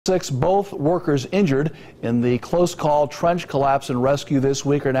Both workers injured in the close call trench collapse and rescue this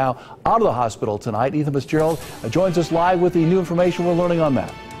week are now out of the hospital tonight. Ethan Fitzgerald joins us live with the new information we're learning on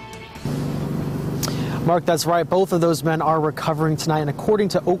that. Mark, that's right. Both of those men are recovering tonight, and according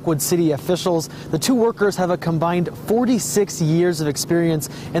to Oakwood City officials, the two workers have a combined 46 years of experience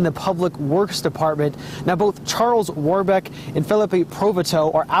in the Public Works Department. Now, both Charles Warbeck and Philippe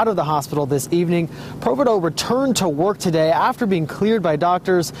Provoto are out of the hospital this evening. Provoto returned to work today after being cleared by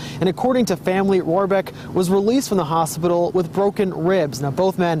doctors, and according to family, Warbeck was released from the hospital with broken ribs. Now,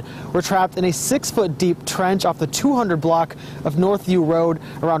 both men were trapped in a 6-foot deep trench off the 200 block of Northview Road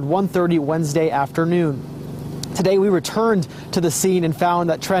around 1:30 Wednesday afternoon. Today, we returned to the scene and found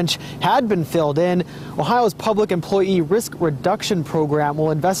that trench had been filled in. Ohio's Public Employee Risk Reduction Program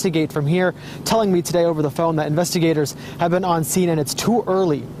will investigate from here, telling me today over the phone that investigators have been on scene and it's too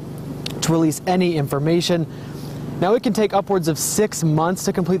early to release any information. Now, it can take upwards of 6 months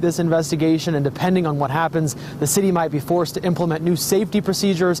to complete this investigation, and depending on what happens, the city might be forced to implement new safety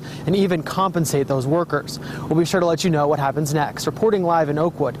procedures and even compensate those workers. We'll be sure to let you know what happens next. Reporting live in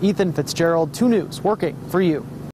Oakwood, Ethan Fitzgerald, 2 News, working for you.